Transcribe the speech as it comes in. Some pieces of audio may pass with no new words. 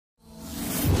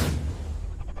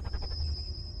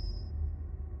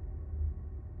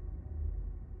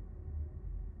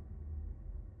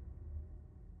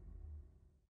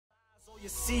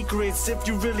Secrets, if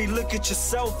you really look at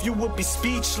yourself, you would be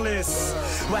speechless.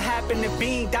 What happened to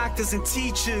being doctors and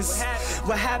teachers?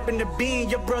 What happened to being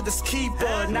your brother's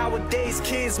keeper? Nowadays,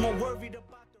 kids more worried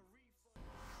about the...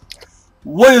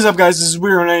 What is up, guys? This is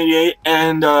Weirdo98,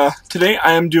 and today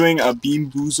I am doing a Bean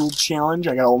Boozled challenge.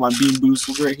 I got all my Bean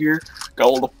Boozled right here. Got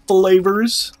all the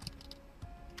flavors.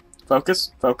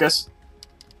 Focus, focus,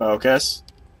 focus.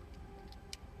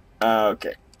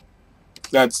 Okay.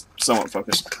 That's somewhat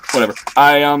focused. Whatever.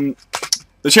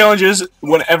 The challenge is,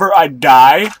 whenever I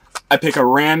die, I pick a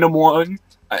random one,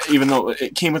 even though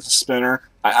it came with a spinner.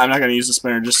 I'm not going to use the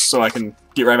spinner just so I can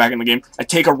get right back in the game. I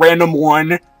take a random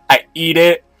one, I eat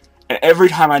it, and every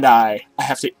time I die, I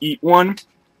have to eat one,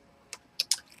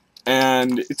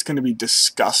 and it's going to be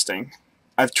disgusting.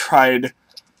 I've tried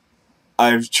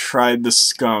the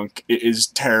skunk. It is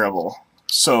terrible.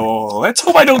 So, let's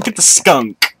hope I don't get the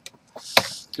skunk.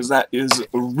 Because that is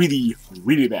really,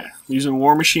 really bad. I'm using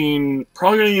War Machine.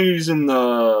 Probably going to be using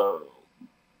the...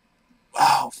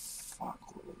 Oh, fuck.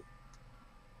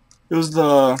 It was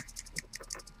the...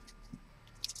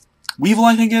 Weevil,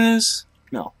 I think it is?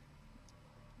 No.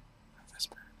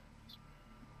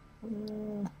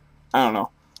 I don't know.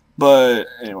 But,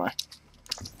 anyway.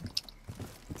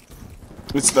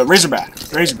 It's the Razorback.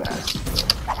 Razorback.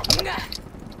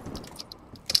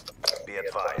 Be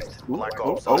advised.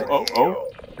 Oh.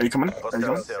 Are you coming? Are you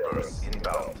coming?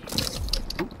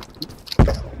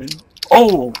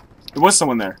 Oh! There was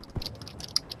someone there.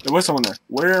 There was someone there.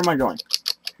 Where am I going?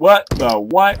 What the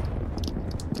what?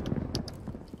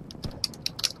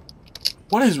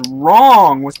 What is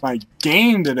wrong with my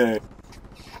game today?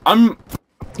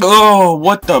 Oh,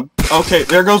 what the... Okay,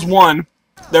 there goes one.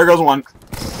 There goes one.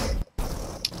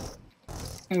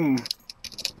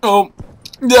 Oh,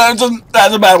 that's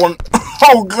a bad one.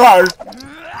 Oh, God.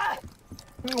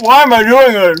 Why am I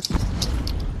doing this?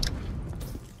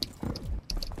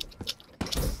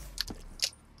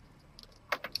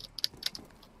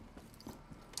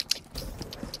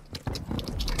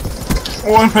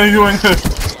 Why am I doing this?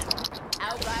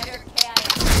 Outrider KIA.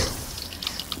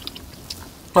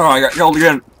 Oh, I got killed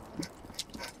again.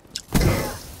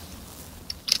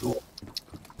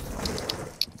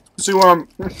 See what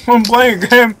I'm playing a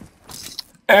game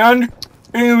and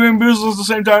being business at the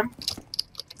same time.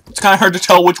 It's kind of hard to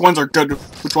tell which ones are good,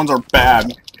 which ones are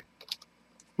bad.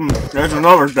 There's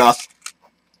another death.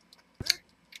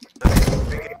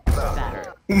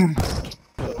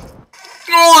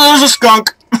 Oh, there's a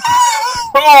skunk.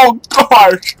 Oh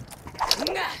gosh.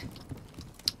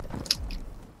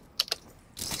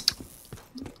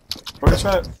 What is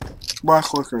that?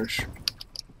 Black licorice.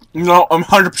 No, I'm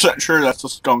 100% sure that's a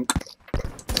skunk.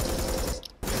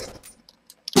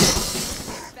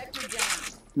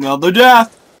 Another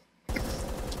death.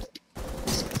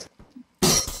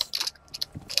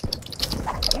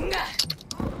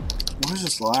 What is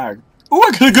this lag? Ooh,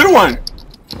 I got a good one!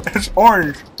 It's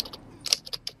orange.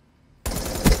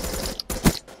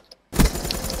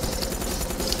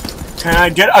 Can I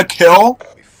get a kill?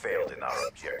 We failed in our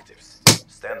objectives.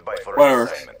 Stand by for Whatever.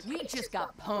 assignment. We just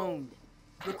got pwned.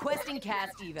 Requesting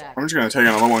cast evac. I'm just gonna take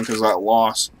another one because that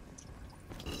loss.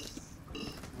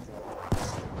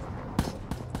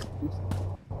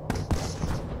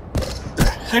 The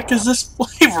heck is this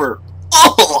flavor?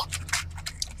 Oh!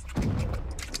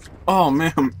 Oh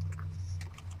man.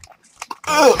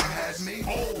 Ugh.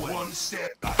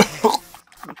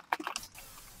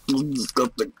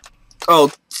 Disgusting.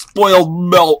 Oh, spoiled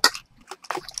milk.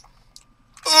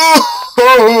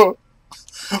 Oh,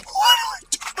 why do I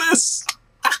do this?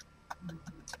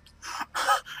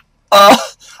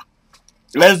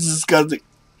 That's disgusting.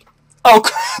 Oh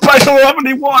crap, I don't have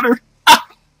any water.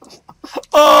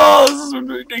 Oh, this is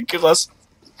ridiculous.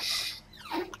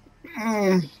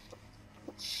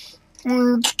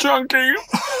 It's chunky.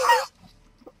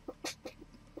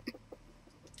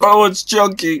 Oh, it's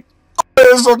chunky.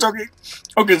 Oh, it's so chunky.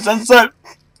 Okay, since that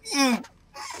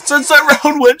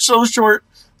round went so short,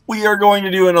 we are going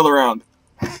to do another round.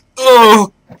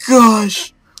 Oh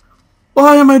gosh.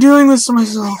 Why am I doing this to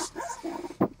myself?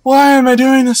 Why am I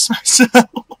doing this to myself?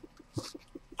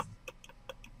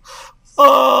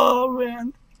 Oh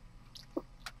man.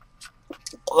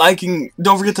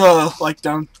 Don't forget to like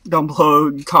down below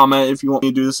and comment if you want me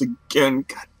to do this again.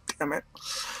 God damn it.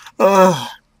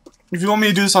 If you want me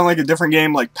to do this on like a different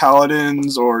game like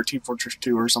Paladins or Team Fortress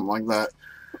 2 or something like that,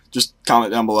 just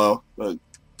comment down below. But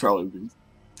probably be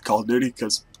Call of Duty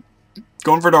because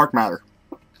going for Dark Matter.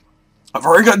 I've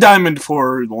already got diamond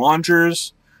for the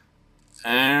launchers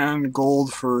and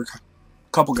gold for a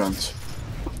couple guns.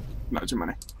 Not too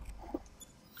many.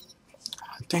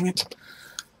 Dang it.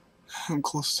 I'm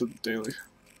close to the daily.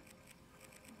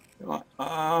 Let's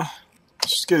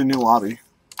just get a new lobby.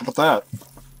 How about that?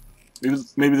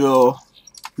 Maybe it'll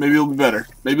be better.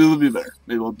 Maybe it'll be better.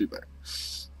 Maybe it'll be better.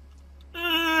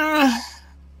 I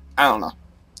don't know.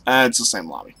 It's the same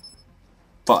lobby.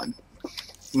 Fun.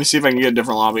 Let me see if I can get a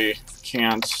different lobby.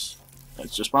 Can't.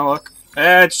 It's just my luck.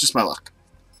 It's just my luck.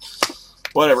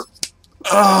 Whatever.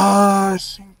 I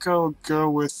think I'll go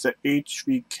with the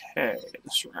HVK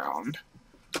this round.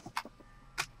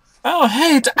 Oh,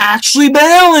 hey, it's actually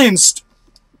balanced!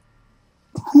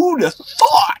 Who'd have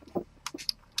thought?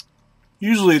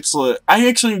 Usually it's like, I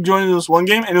actually joined this one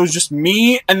game and it was just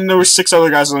me and then there were 6 other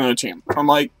guys on the team. I'm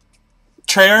like,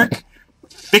 Treyarch,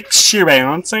 fix your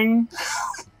balancing.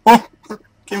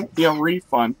 Give me a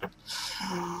refund.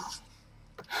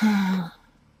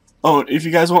 Oh, if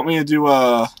you guys want me to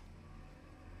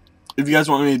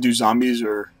do zombies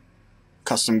or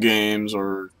custom games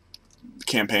or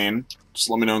campaign, just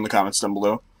let me know in the comments down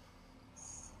below.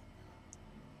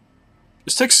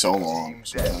 This takes so long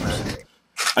sometimes.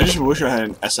 I just wish I had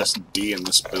an SSD in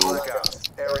this build.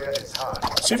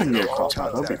 Let's see if I can get a cross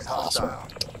map. That'd be awesome.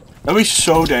 That'd be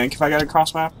so dank if I got a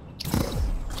cross map.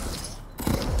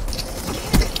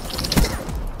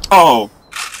 Oh,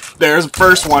 there's the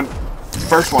first one.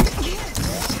 First one.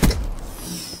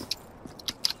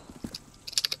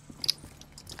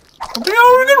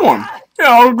 Yeah, a good one.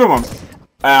 Yeah, a good one.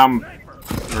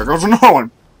 There goes another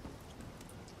one.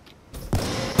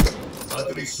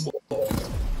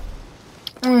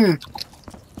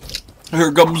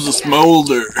 Here comes the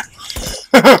smolder.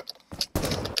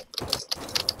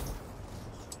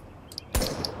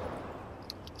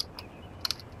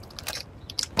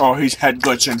 Oh, he's head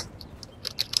glitching.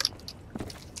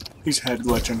 He's head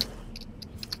glitching.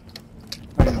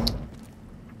 I know.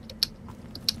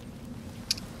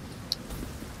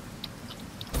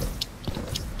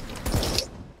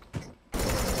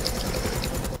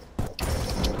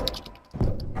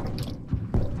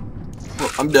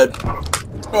 Oh, I'm dead.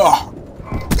 Oh.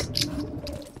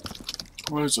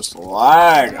 What is this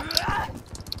lag?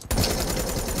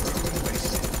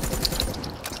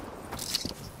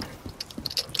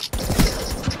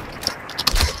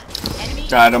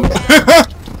 Got him.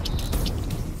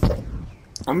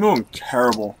 I'm doing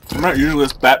terrible. I'm not usually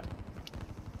this bad.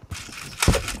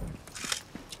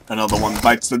 Another one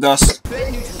bites the dust.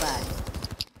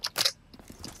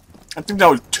 I think that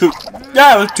was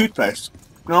yeah, it was toothpaste.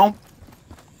 No?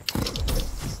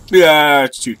 Yeah,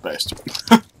 it's toothpaste.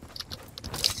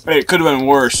 Hey, it could have been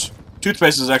worse.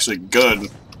 Toothpaste is actually good.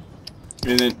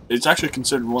 And it's actually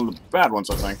considered one of the bad ones,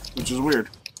 I think, which is weird.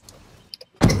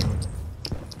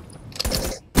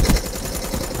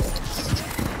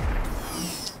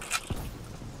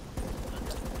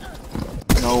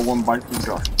 No one bites the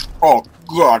dust. Oh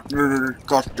god, this is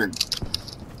disgusting.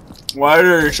 Why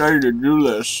did I decide to do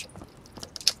this?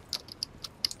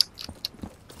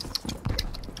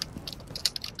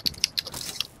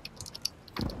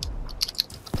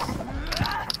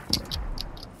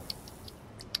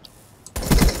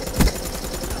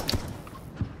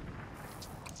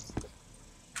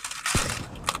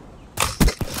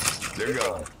 There you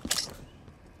go.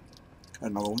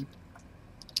 Another one.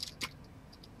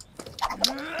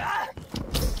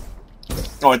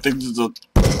 Oh, I think this is a.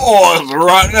 Oh, it's a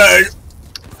rotten egg!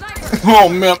 Oh,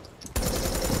 man.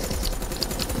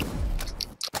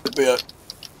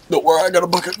 Don't worry, I got a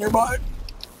bucket nearby.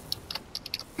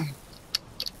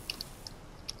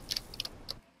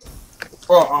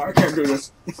 Oh, I can't do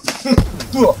this.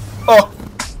 Oh,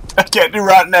 I can't do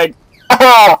rotten egg.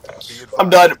 Oh, I'm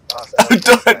done. I'm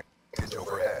done.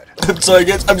 I'm sorry,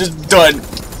 guys. I'm just done.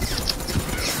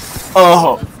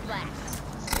 Oh.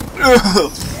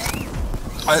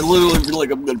 I literally feel like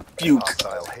I'm gonna puke.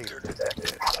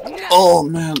 Oh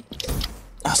man,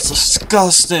 that's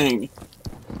disgusting.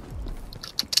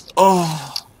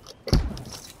 Oh.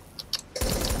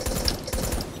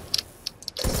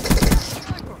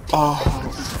 Oh.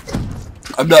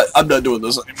 I'm not doing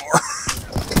this anymore.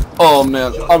 Oh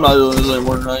man, I'm not doing this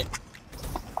anymore tonight.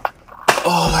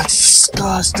 Oh, that's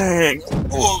disgusting.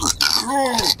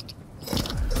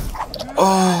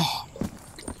 Oh.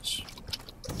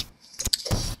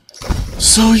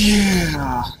 So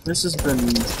yeah, this has been.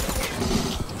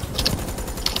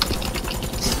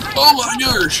 Oh my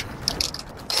gosh!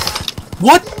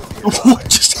 What? What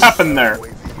just happened there?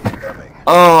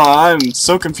 Oh, I'm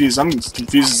so confused. I'm as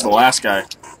confused as the last guy.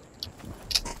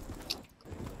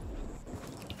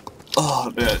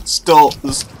 Oh man, still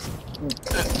this.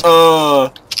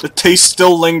 The taste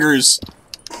still lingers.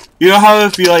 You know how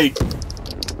if you like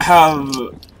have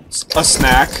a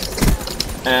snack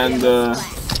and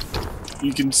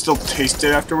you can still taste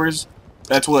it afterwards.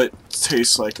 That's what it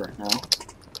tastes like right now.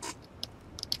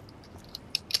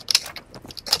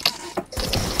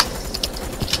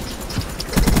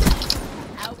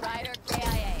 Outrider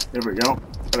KIA. There we go.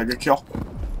 Got a good kill.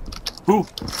 Ooh,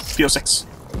 PO6.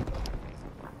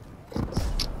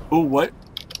 Ooh, what?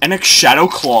 NX Shadow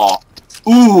Claw.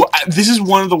 Ooh, this is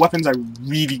one of the weapons I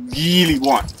really, really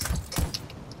want.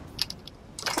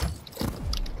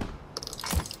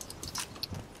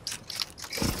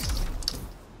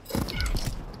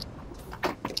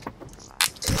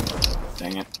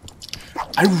 Dang it.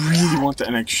 I really want the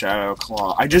NX Shadow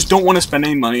Claw. I just don't want to spend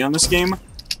any money on this game,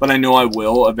 but I know I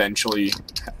will eventually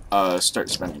start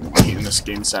spending money in this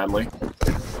game, sadly.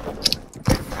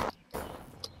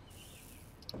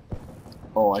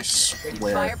 Oh, I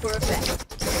swear. Fire for effect.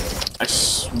 I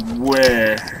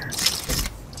swear.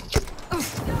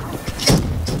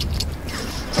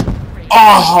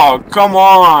 Oh, come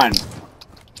on!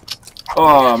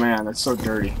 Oh man, that's so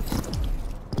dirty.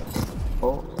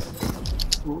 Oh.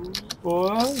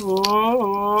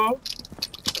 Oh.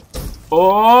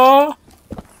 Oh.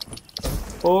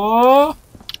 Oh.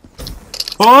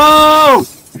 Oh!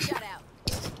 Shut out.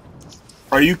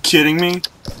 Are you kidding me?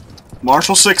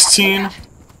 Marshall 16?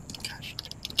 Gosh.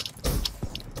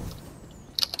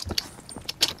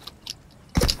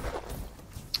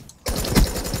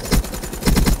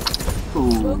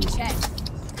 Ooh. Smoke check.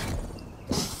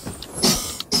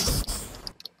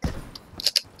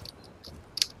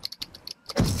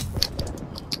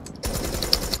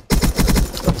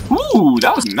 Ooh,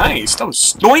 that was nice. That was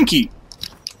stoinky.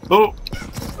 Oh.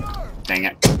 Dang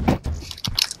it.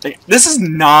 Dang it. This is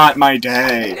not my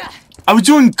day. I was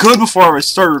doing good before I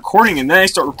started recording, and then I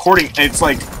start recording, and it's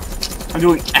like, I'm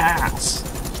doing ass.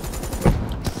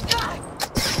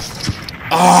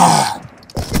 Ugh.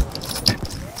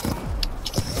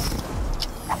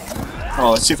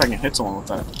 Oh, let's see if I can hit someone with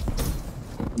that.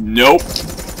 Nope.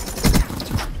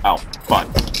 Oh, fun.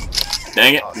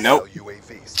 Dang it, nope.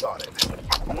 UAV spotted.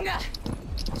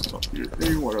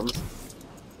 Whatever.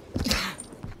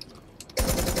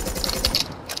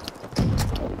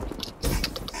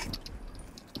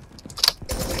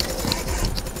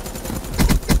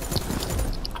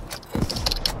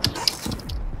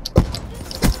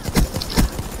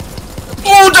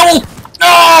 Oh, double!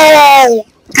 No!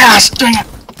 Gosh, dang it!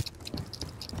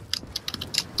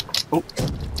 Oh.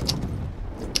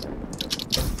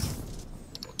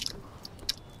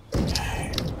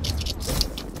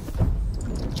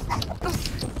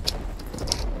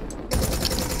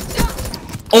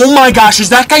 Oh my gosh, is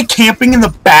that guy camping in the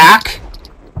back?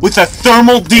 With a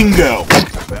thermal dingo?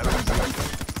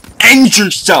 End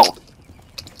yourself!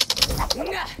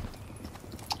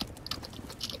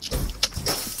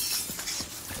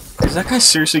 Is that guy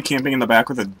seriously camping in the back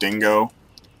with a dingo?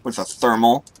 With a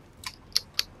thermal?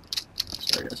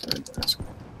 Sorry guys, I had to ask.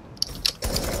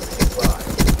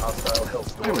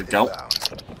 There we go.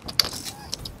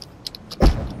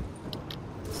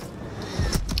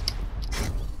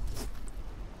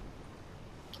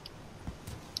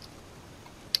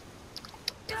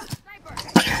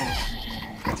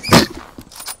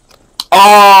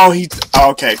 Oh,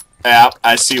 okay. Yeah,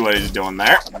 I see what he's doing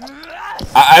there.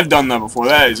 I've done that before.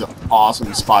 That is an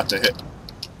awesome spot to hit.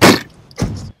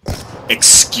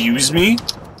 Excuse me?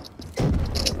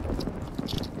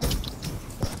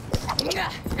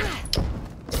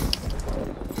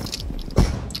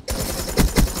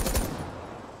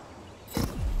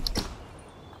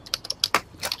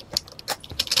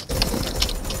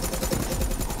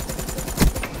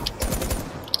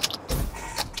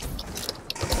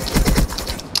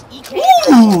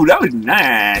 Ooh, that was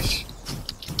nice.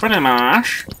 Pretty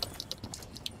nice.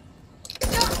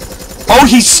 Oh,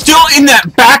 he's still in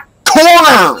that back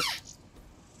corner!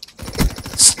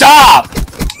 Stop!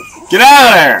 Get out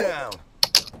of there!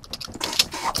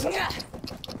 Down.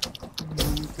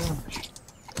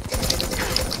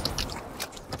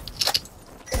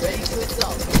 Ready to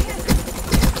assault.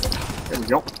 There we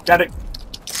go. Got it.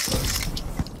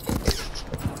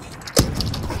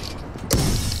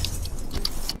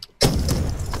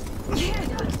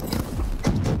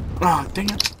 Oh, dang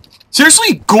it.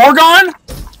 Seriously? Gorgon?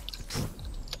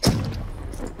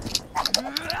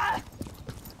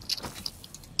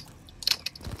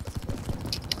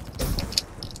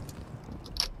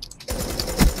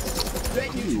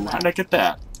 Ooh, how'd I get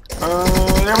that?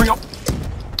 There we go.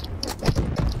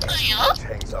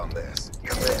 Hangs on this.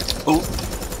 Come in. Oh.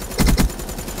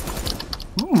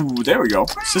 Ooh, there we go.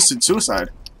 Assisted suicide.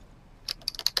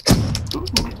 Ooh,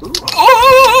 ooh.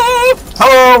 Oh!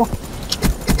 Hello!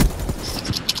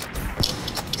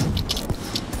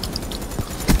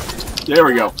 There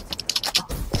we go.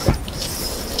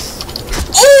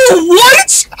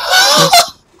 what?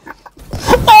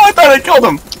 Oh, I thought I killed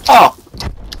him. Oh,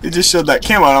 it just showed that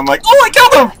camo, and I'm like, oh, I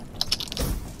killed him.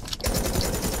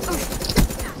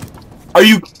 Are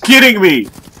you kidding me?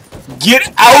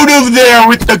 Get out of there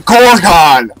with the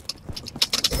Gorgon!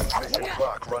 Mission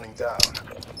clock running down.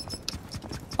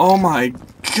 Oh my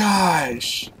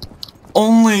gosh.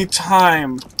 Only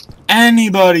time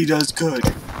anybody does good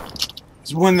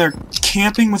is when they're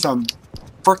camping with a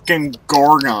frickin'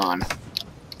 Gorgon.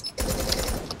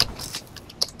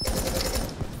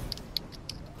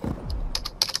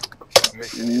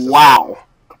 Mission is Wow.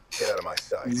 Get out of my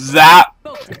sight. That.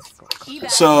 Focus.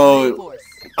 Evac So- reinforced.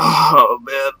 Oh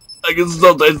man. I can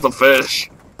still taste the fish.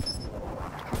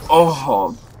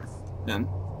 Oh man.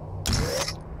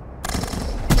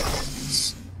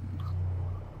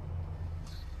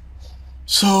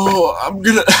 So I'm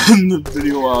gonna end the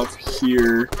video off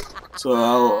here. So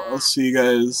I'll see you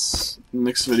guys in the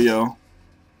next video.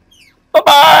 Bye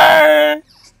bye.